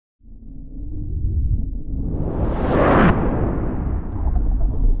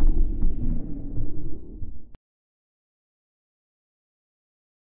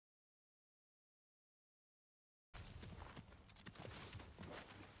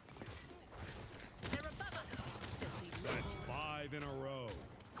5 in a row.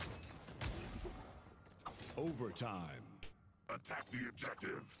 Overtime. Attack the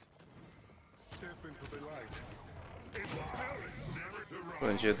objective. Step into the light. Inspiring, never to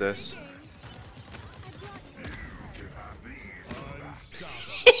run. Będzie this. You can have these.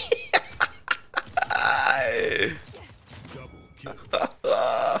 Double kill.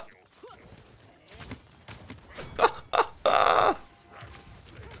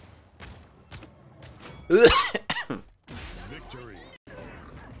 Victory.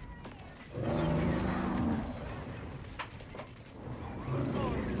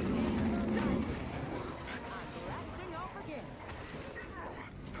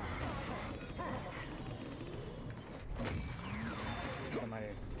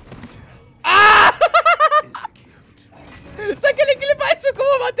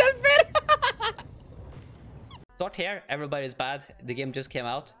 Start here, everybody's bad. The game just came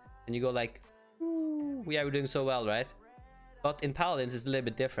out, and you go like, ooh, we are doing so well, right? But in Paladins, it's a little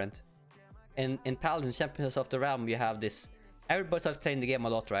bit different. In Paladins Champions of the Realm, you have this. Everybody starts playing the game a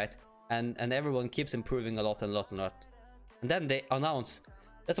lot, right? And everyone keeps improving a lot and a lot and a lot. And then they announce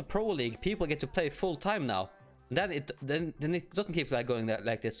there's a pro league. People get to play full time now. And then it doesn't keep like going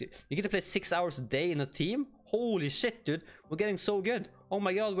like this. You get to play 6 hours a day in a team. Holy shit, dude! We're getting so good. Oh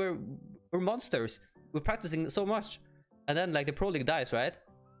my god, we're monsters. We're practicing so much. And then like the pro league dies, right?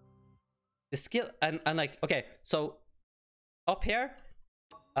 The skill and like, okay, so up here,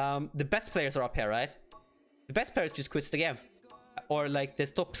 the best players are up here, right? The best players just quits the game, or like they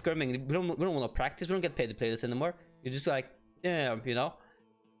stop skirming. We don't want to practice. We don't get paid to play this anymore. You're just like, yeah, you know.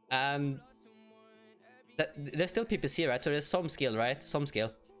 And there's still PPC, right? So there's some skill, right? Some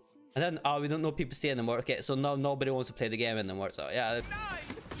skill. And then we don't know PPC anymore. Okay, so now nobody wants to play the game anymore. So yeah,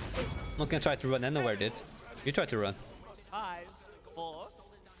 I'm not gonna try to run anywhere, dude. You try to run. 5, 4.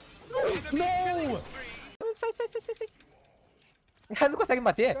 No! Sai. Não consegue me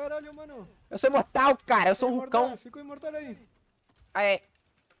bater? Caralho, mano. Eu sou imortal, cara. Eu sou um rucão. Ficou imortal aí. Aê.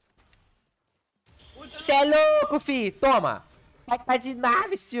 Cê é louco, fi. Toma. Tá de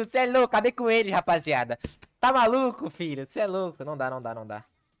nave, tio. Cê é louco. Acabei com ele, rapaziada. Tá maluco, filho? Cê é louco. Não dá.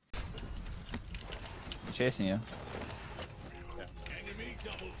 Chasing you.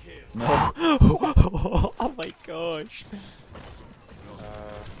 Oh my gosh.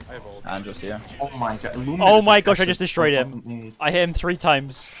 I have ult. Andrew's here. Oh my god. Oh my gosh, I just destroyed him. I hit him 3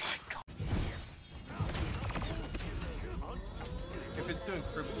 times. If it's doing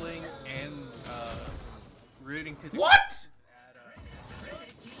crippling and rooting to What?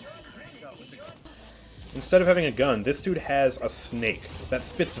 Instead of having a gun, this dude has a snake that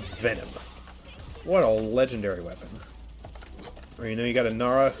spits venom. What a legendary weapon. Or you know you got a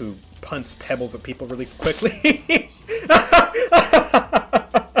Nara who punts pebbles at people really quickly.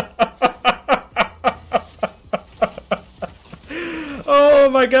 Oh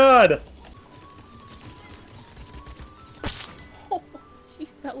my god! Oh, she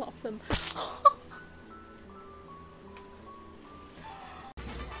fell off them.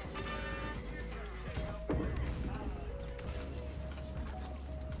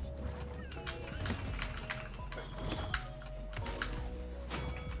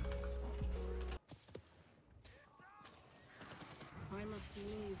 I must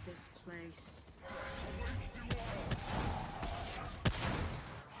leave this place.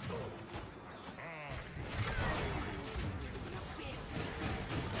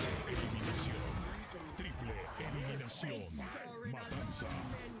 Eliminación. Matanza.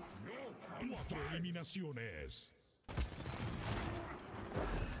 4 eliminaciones.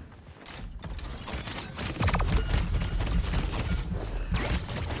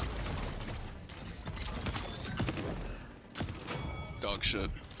 Dog shit.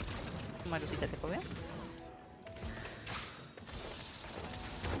 Mas você quer comer?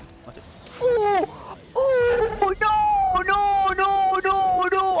 No!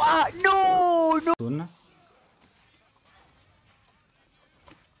 Soon.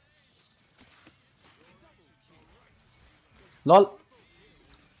 LOL.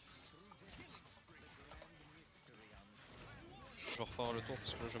 Je vais refaire le tour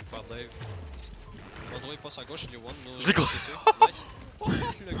parce que là je vais me faire Dave. Andrew il passe à gauche, il est one. Je l'ai Nice.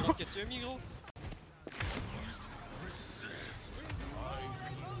 Le grand qui a tué, mi gros.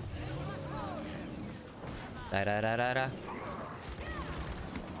 Da.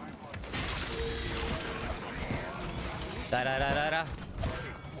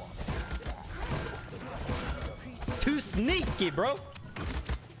 Too sneaky, bro.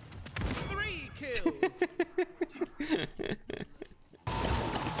 3 kills.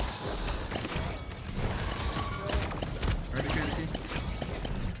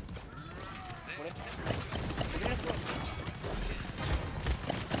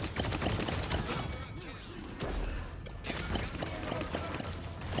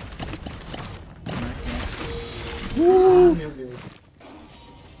 Amadeus.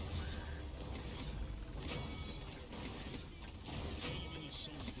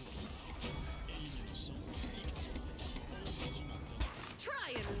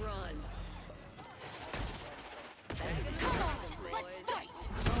 Try and run. Come on, let's fight.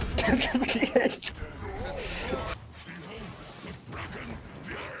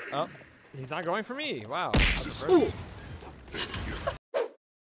 Oh, he's not going for me. Wow. That's a first.